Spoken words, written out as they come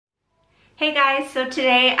Hey guys, so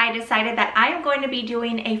today I decided that I am going to be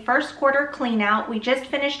doing a first quarter clean out. We just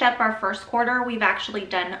finished up our first quarter. We've actually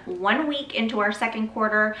done 1 week into our second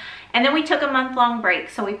quarter, and then we took a month-long break.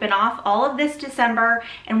 So we've been off all of this December,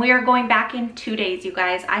 and we are going back in 2 days, you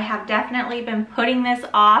guys. I have definitely been putting this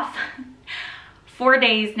off 4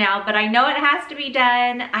 days now, but I know it has to be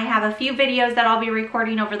done. I have a few videos that I'll be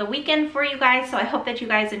recording over the weekend for you guys, so I hope that you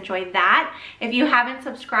guys enjoy that. If you haven't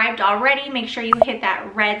subscribed already, make sure you hit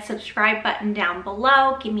that red subscribe button down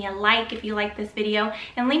below. Give me a like if you like this video,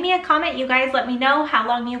 and leave me a comment, you guys. Let me know how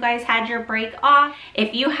long you guys had your break off.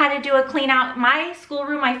 If you had to do a clean out, my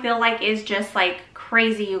schoolroom I feel like is just like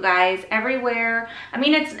crazy, you guys. Everywhere. I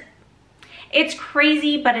mean, it's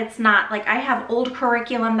crazy, but it's not. Like, I have old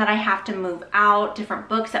curriculum that I have to move out, different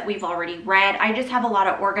books that we've already read. I just have a lot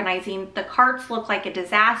of organizing. The carts look like a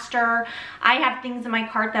disaster. I have things in my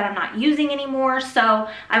cart that I'm not using anymore. So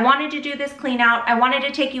I wanted to do this clean out. I wanted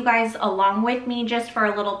to take you guys along with me just for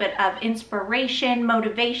a little bit of inspiration,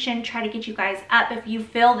 motivation, try to get you guys up if you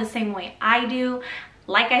feel the same way I do.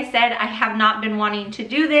 Like I said, I have not been wanting to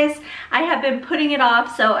do this. I have been putting it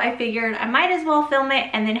off, so I figured I might as well film it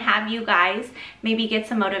and then have you guys maybe get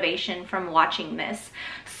some motivation from watching this.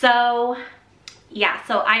 So yeah,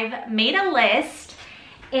 so I've made a list,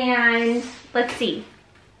 and let's see.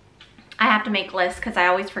 I have to make lists because I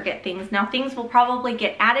always forget things. Now, things will probably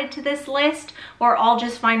get added to this list, or I'll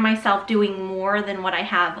just find myself doing more than what I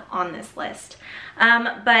have on this list.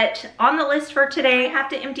 But on the list for today, I have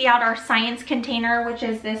to empty out our science container, which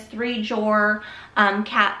is this 3-drawer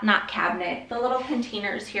not cabinet. The little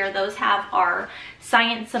containers here, those have our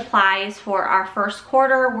science supplies for our first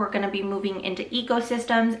quarter. We're going to be moving into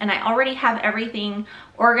ecosystems, and I already have everything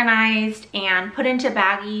organized and put into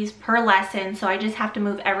baggies per lesson. So I just have to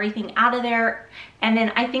move everything out of there. And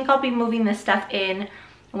then I think I'll be moving this stuff in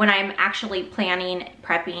when I'm actually planning,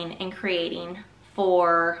 prepping, and creating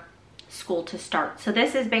for school to start. So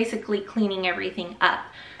this is basically cleaning everything up.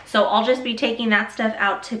 So I'll just be taking that stuff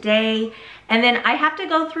out today. And then I have to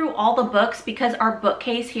go through all the books because our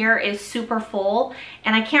bookcase here is super full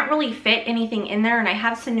and I can't really fit anything in there, and I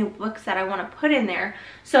have some new books that I want to put in there.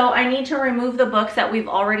 So I need to remove the books that we've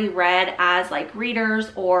already read as like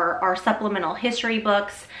readers, or our supplemental history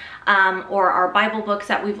books, or our Bible books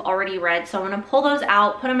that we've already read. So I'm going to pull those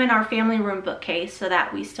out, put them in our family room bookcase so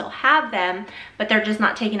that we still have them, but they're just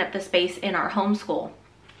not taking up the space in our homeschool.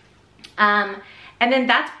 And then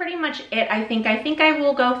that's pretty much it, I think. I think I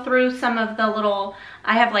will go through some of the little,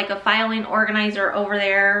 I have like a filing organizer over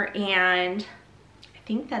there, and I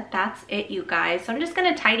think that that's it, you guys. So I'm just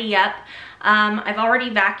going to tidy up. I've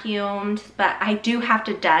already vacuumed, but I do have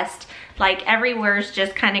to dust. Like, everywhere is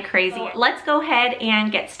just kind of crazy. Let's go ahead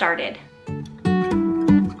and get started.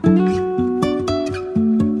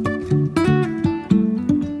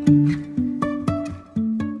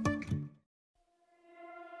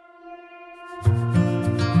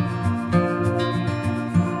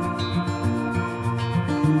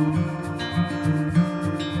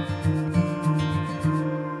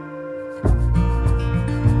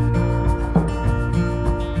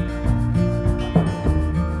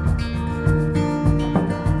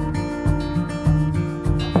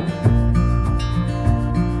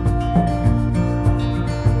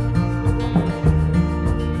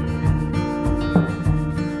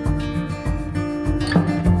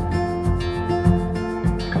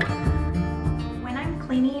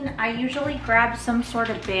 I usually grab some sort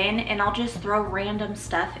of bin and I'll just throw random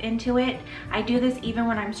stuff into it. I do this even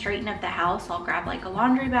when I'm straightening up the house. I'll grab like a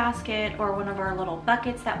laundry basket or one of our little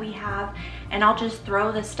buckets that we have, and I'll just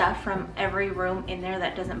throw the stuff from every room in there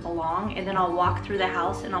that doesn't belong, and then I'll walk through the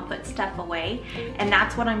house and I'll put stuff away. And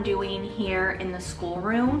that's what I'm doing here in the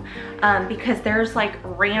schoolroom, because there's like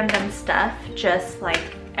random stuff just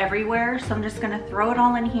like everywhere. So I'm just gonna throw it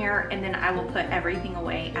all in here, and then I will put everything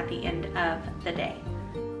away at the end of the day.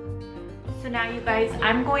 So now, you guys,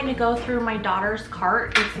 I'm going to go through my daughter's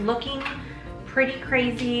cart. It's looking pretty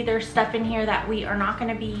crazy. There's stuff in here that we are not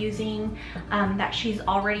going to be using, that she's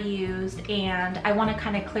already used, and I want to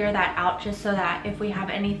kind of clear that out just so that if we have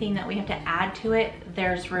anything that we have to add to it,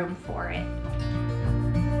 there's room for it.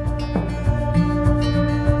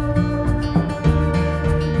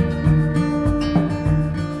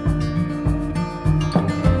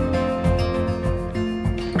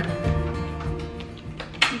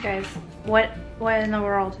 Guys, what in the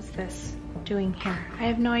world is this doing here? I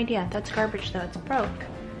have no idea. That's garbage though. It's broke.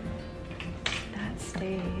 That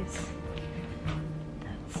stays.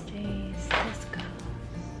 That stays. This goes.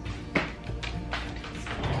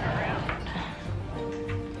 Spin around.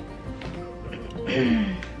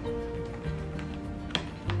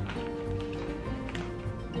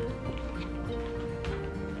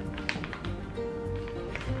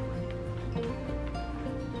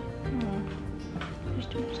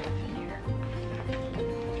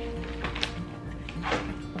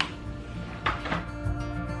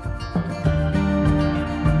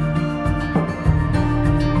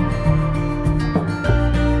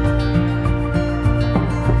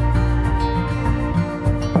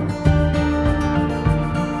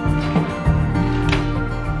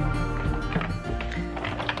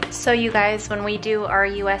 So you guys, when we do our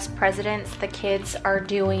US presidents, the kids are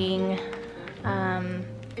doing,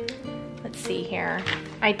 let's see here.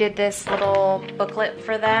 I did this little booklet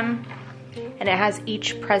for them, and it has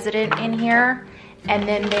each president in here, and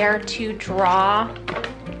then they're to draw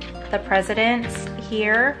the presidents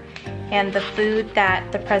here and the food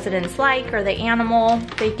that the presidents like, or the animal.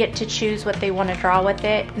 They get to choose what they want to draw with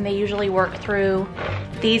it, and they usually work through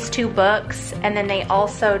these 2 books, and then they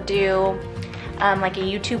also do like a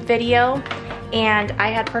YouTube video. And I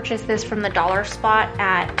had purchased this from the dollar spot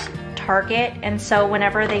at Target, and so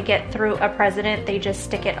whenever they get through a president, they just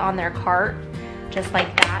stick it on their cart just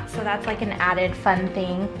like that. So that's like an added fun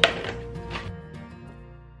thing.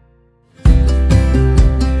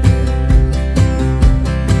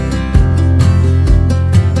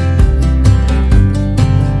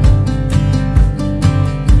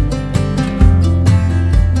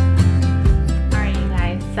 Alright you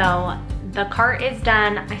guys, so the cart is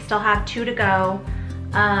done. I still have 2 to go,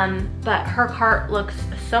 but her cart looks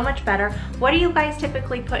so much better. What do you guys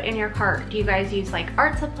typically put in your cart? Do you guys use like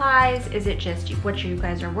art supplies? Is it just what you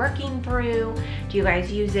guys are working through? Do you guys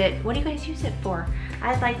use it? What do you guys use it for?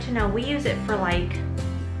 I'd like to know. We use it for like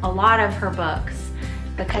a lot of her books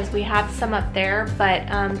because we have some up there, but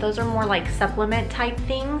those are more like supplement type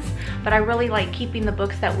things. But I really like keeping the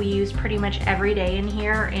books that we use pretty much every day in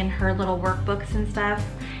here, in her little workbooks and stuff,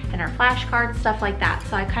 and her flashcards, stuff like that.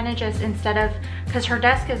 So I kind of just, instead of, because her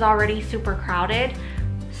desk is already super crowded,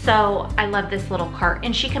 so I love this little cart,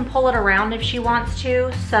 and she can pull it around if she wants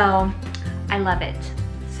to, so I love it.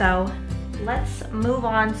 So let's move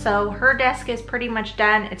on. So her desk is pretty much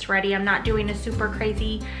done. It's ready. I'm not doing a super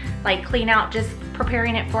crazy like clean out, just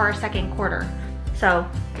preparing it for our second quarter. So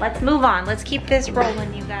let's move on. Let's keep this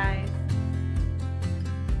rolling, you guys.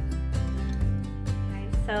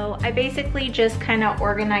 So I basically just kind of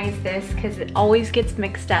organize this because it always gets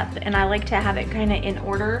mixed up, and I like to have it kind of in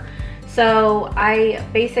order. So I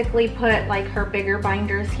basically put like her bigger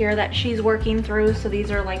binders here that she's working through. So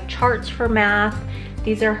these are like charts for math.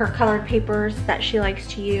 These are her colored papers that she likes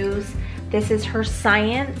to use. This is her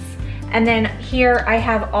science. And then here I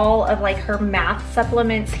have all of like her math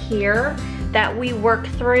supplements here that we work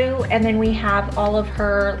through. And then we have all of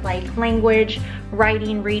her like language,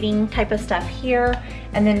 writing, reading type of stuff here.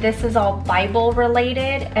 And then this is all Bible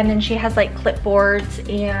related. And then she has like clipboards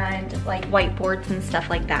and like whiteboards and stuff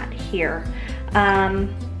like that here.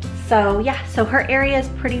 So yeah, so her area is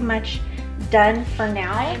pretty much done for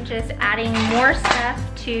now. I'm just adding more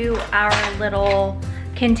stuff to our little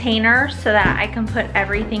container so that I can put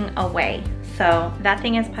everything away. So that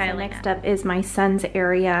thing is piling. Next up is my son's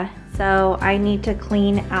area. So I need to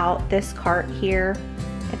clean out this cart here.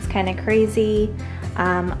 It's kind of crazy.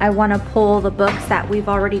 I want to pull the books that we've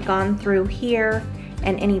already gone through here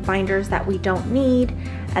and any binders that we don't need.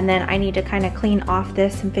 And then I need to kind of clean off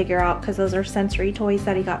this and figure out, because those are sensory toys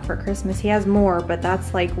that he got for Christmas. He has more, but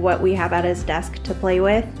that's like what we have at his desk to play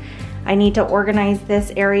with. I need to organize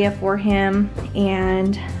this area for him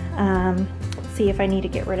and see if I need to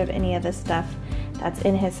get rid of any of this stuff that's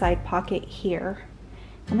in his side pocket here.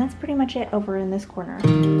 And that's pretty much it over in this corner.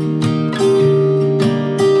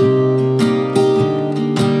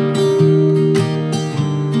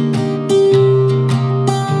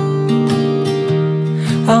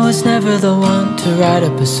 I was never the one to write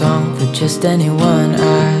up a song for just anyone.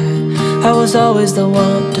 I was always the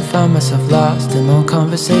one to find myself lost in long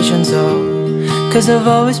conversations, oh. Cause I've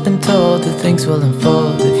always been told that things will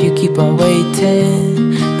unfold if you keep on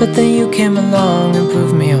waiting. But then you came along and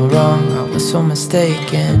proved me all wrong. I was so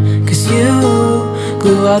mistaken. Cause you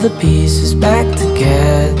glue all the pieces back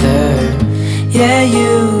together. Yeah,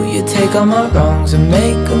 you take all my wrongs and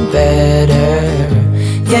make them better.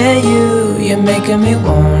 Yeah, you're making me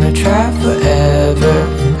wanna try forever.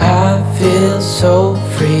 And I feel so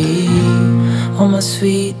free, oh my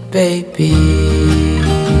sweet baby.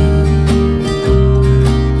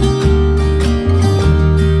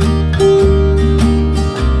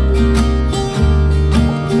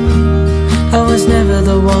 I was never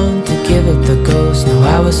the one to give up the ghost. No,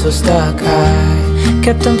 I was so stuck. I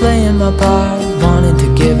kept on playing my part, wanting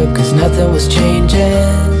to give up cause nothing was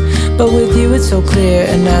changing. But with you it's so clear,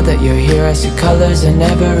 and now that you're here I see colors in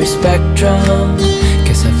every spectrum.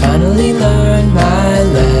 Guess I finally learned my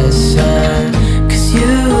lesson. Cause you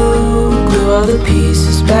glue all the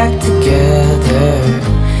pieces back together.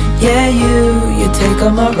 Yeah, you take all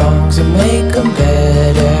my wrongs and make them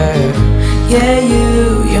better. Yeah,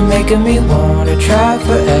 you're making me wanna try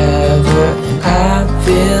forever. And I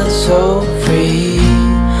feel so free,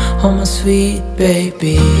 oh my sweet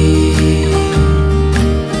baby.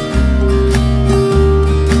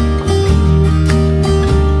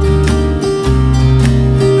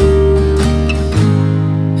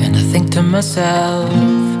 myself,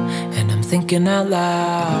 and I'm thinking out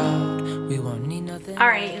loud. We won't need nothing. All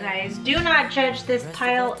right, you guys, do not judge this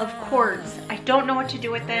pile of cords. I don't know what to do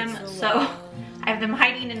with them, so I have them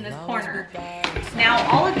hiding in this corner. Now,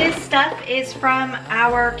 all of this stuff is from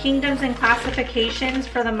our Kingdoms and Classifications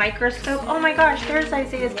for the microscope. Oh my gosh, there's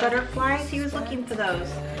Isaiah's butterflies. He was looking for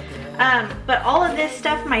those. But all of this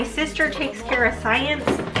stuff, my sister takes care of science,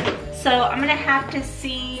 so I'm gonna have to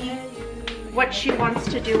see what she wants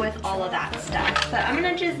to do with all of that stuff. But I'm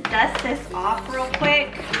gonna just dust this off real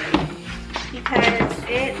quick because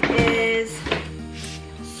it is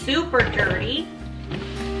super dirty.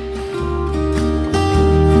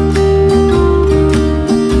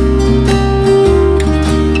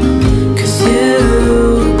 Cause you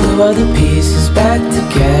glue all the pieces back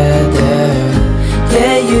together.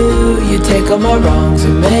 Yeah, you take all my wrongs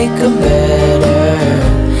and make them better.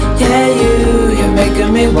 Yeah, you're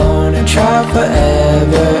making me wanna try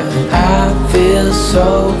forever. And I feel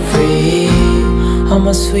so free, oh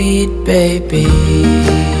my sweet baby.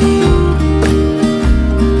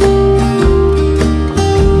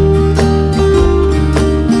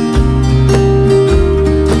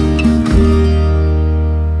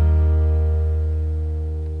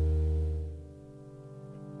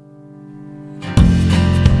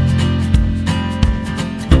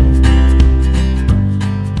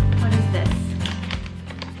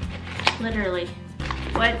 Literally,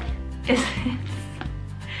 what is this?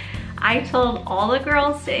 I told all the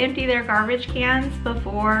girls to empty their garbage cans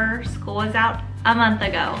before school was out a month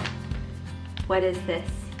ago. What is this?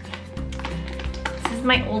 This is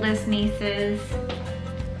my oldest niece's.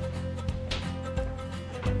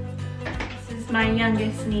 This is my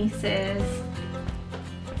youngest niece's.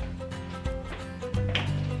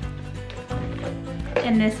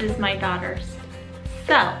 And this is my daughter's.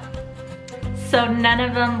 So none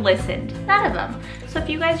of them listened, none of them. So if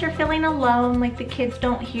you guys are feeling alone, like the kids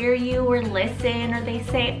don't hear you or listen, or they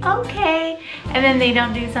say, okay, and then they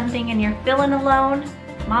don't do something and you're feeling alone,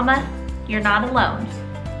 mama, you're not alone.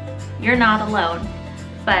 You're not alone.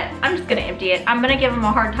 But I'm just gonna empty it. I'm gonna give them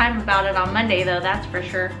a hard time about it on Monday though, that's for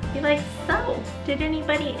sure. Be like, so, did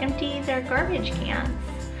anybody empty their garbage cans?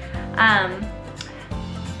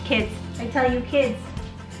 Kids, I tell you kids,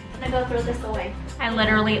 I'm gonna go throw this away. I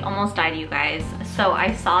literally almost died, you guys. So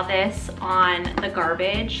I saw this on the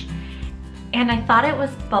garbage and I thought it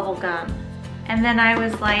was bubble gum. And then I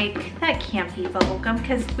was like, that can't be bubble gum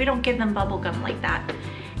because we don't give them bubble gum like that.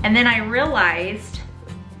 And then I realized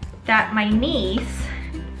that my niece,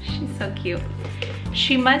 she's so cute,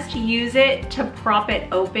 she must use it to prop it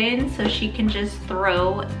open so she can just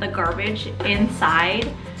throw the garbage inside.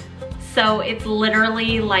 So it's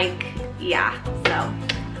literally like, yeah, so.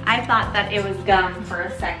 I thought that it was gum for a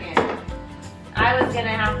second. I was gonna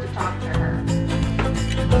have to talk to her.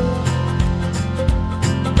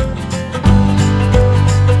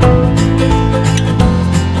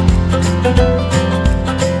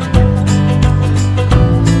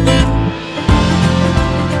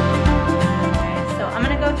 Okay, so I'm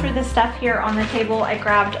gonna go through the stuff here on the table. I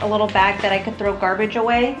grabbed a little bag that I could throw garbage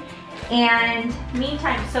away. And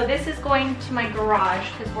meantime, so this is going to my garage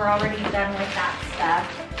because we're already done with that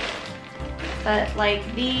stuff. But like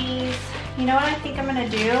these, you know what I think I'm gonna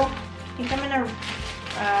do? I think I'm gonna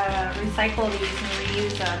recycle these and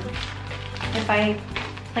reuse them. If I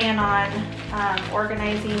plan on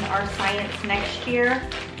organizing our science next year,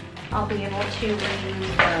 I'll be able to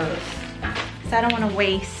reuse those. Because I don't want to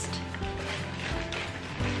waste.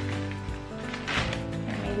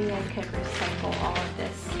 Or maybe I could recycle all of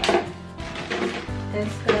this stuff.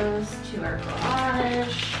 This goes to our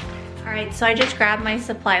garage. All right, so I just grabbed my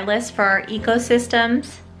supply list for our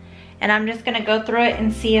ecosystems, and I'm just gonna go through it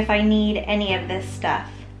and see if I need any of this stuff.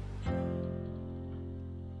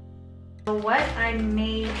 So what I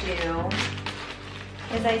may do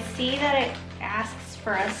is I see that it asks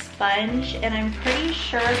for a sponge, and I'm pretty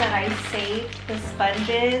sure that I saved the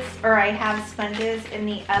sponges, or I have sponges in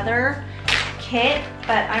the other kit,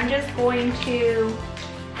 but I'm just going to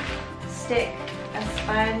stick a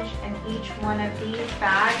sponge in each one of these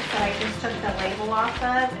bags that I just took the label off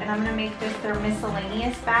of, and I'm gonna make this their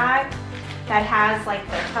miscellaneous bag that has like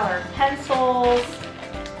their colored pencils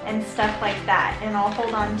and stuff like that. And I'll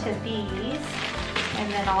hold on to these,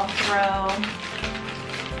 and then I'll throw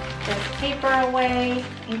this paper away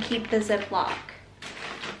and keep the Ziploc.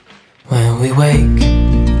 When we wake,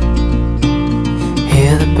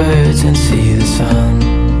 hear the birds and see the sun.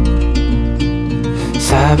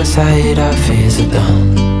 Side by side our fears are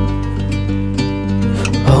done.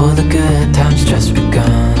 Oh, the good times just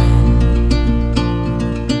begun.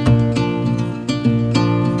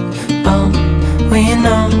 Oh, we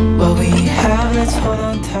know what we have.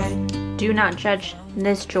 do not judge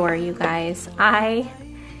this drawer, you guys. I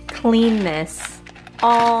clean this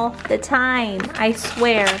all the time, I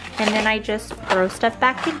swear, and then I just throw stuff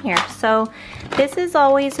back in here. So this is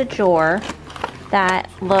always a drawer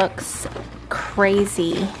that looks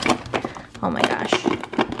crazy. Oh my gosh,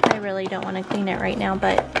 I really don't want to clean it right now,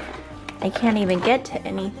 but I can't even get to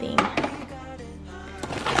anything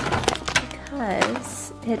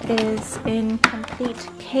because it is in complete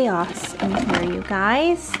chaos in here, you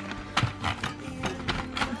guys.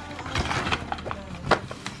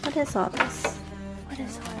 What is all this? What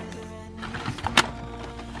is all this?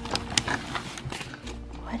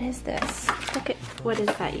 What is this? Look at, what is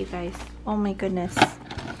that, you guys? Oh my goodness.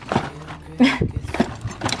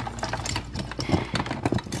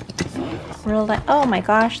 Oh my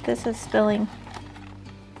gosh, this is spilling.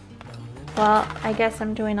 Well, I guess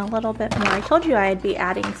I'm doing a little bit more. I told you I'd be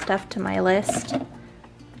adding stuff to my list.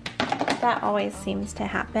 That always seems to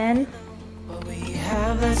happen. What we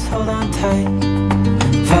have, let's hold on tight.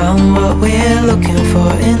 Found what we're looking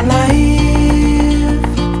for in life.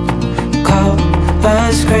 Call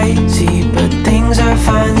us crazy, but things are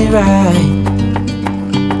finally right.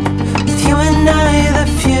 With you and I,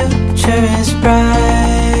 the future is bright.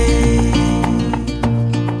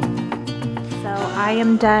 I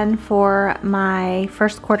am done for my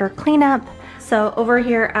first quarter cleanup. So over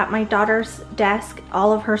here at my daughter's desk,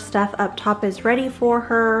 all of her stuff up top is ready for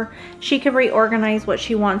her. She can reorganize what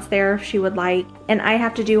she wants there if she would like. And I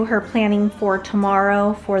have to do her planning for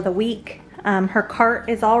tomorrow for the week. Her cart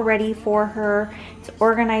is all ready for her. It's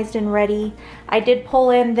organized and ready. I did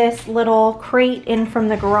pull in this little crate in from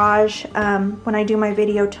the garage. When I do my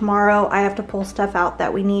video tomorrow, I have to pull stuff out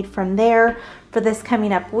that we need from there for this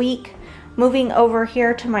coming up week. Moving over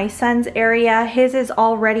here to my son's area, his is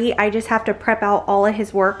all ready. I just have to prep out all of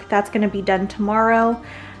his work. That's going to be done tomorrow.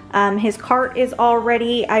 His cart is all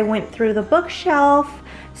ready. I went through the bookshelf.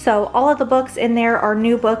 So all of the books in there are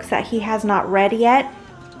new books that he has not read yet.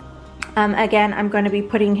 Again, I'm going to be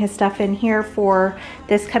putting his stuff in here for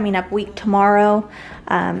this coming up week tomorrow.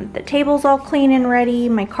 The table's all clean and ready.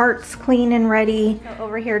 My cart's clean and ready.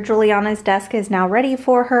 Over here, Juliana's desk is now ready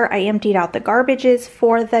for her. I emptied out the garbages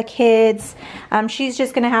for the kids. She's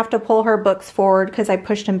just going to have to pull her books forward because I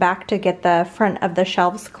pushed them back to get the front of the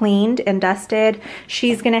shelves cleaned and dusted.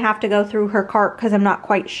 She's going to have to go through her cart because I'm not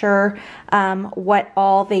quite sure what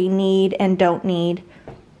all they need and don't need.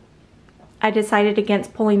 I decided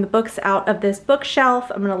against pulling the books out of this bookshelf.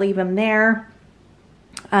 I'm going to leave them there.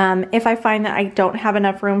 If I find that I don't have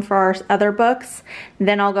enough room for our other books,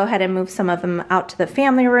 then I'll go ahead and move some of them out to the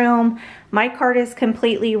family room. My cart is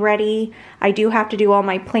completely ready. I do have to do all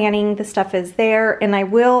my planning. The stuff is there, and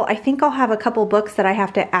I think I'll have a couple books that I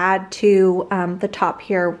have to add to the top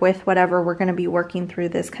here with whatever we're going to be working through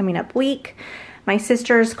this coming up week. My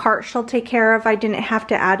sister's cart she'll take care of. I didn't have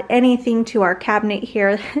to add anything to our cabinet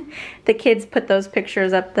here. The kids put those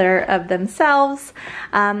pictures up there of themselves.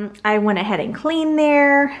 I went ahead and cleaned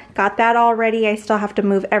there, got that all ready. I still have to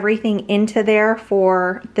move everything into there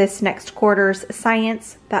for this next quarter's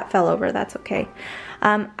science. That fell over, that's okay.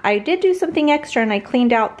 I did do something extra and I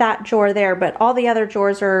cleaned out that drawer there, but all the other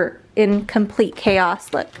drawers are in complete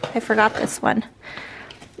chaos. Look, I forgot this one.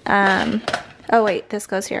 Oh wait, this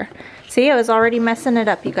goes here. See, I was already messing it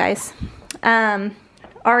up, you guys.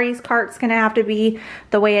 Ari's cart's gonna have to be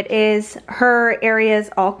the way it is. Her area is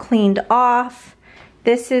all cleaned off.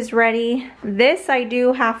 This is ready. This I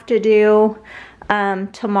do have to do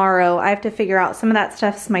tomorrow. I have to figure out some of that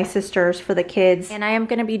stuff's my sister's for the kids. And I am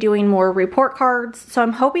gonna be doing more report cards. So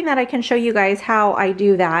I'm hoping that I can show you guys how I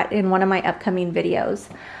do that in one of my upcoming videos.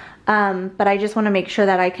 But I just wanna make sure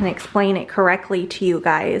that I can explain it correctly to you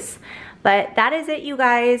guys. But that is it, you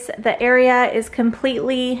guys. The area is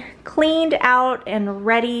completely cleaned out and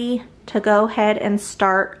ready to go ahead and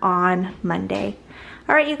start on Monday.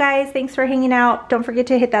 All right, you guys, thanks for hanging out. Don't forget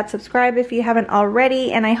to hit that subscribe if you haven't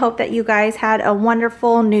already, and I hope that you guys had a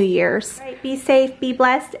wonderful New Year's. All right, be safe, be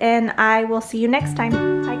blessed, and I will see you next time.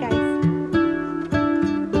 Bye, guys.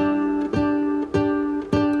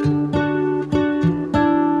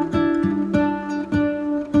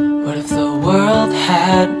 What if the world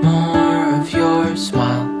had more of your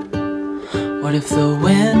smile? What if the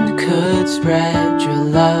wind could spread your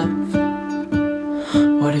love?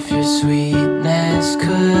 What if your sweetness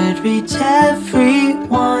could reach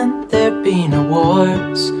everyone? There'd be no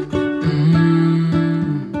wars.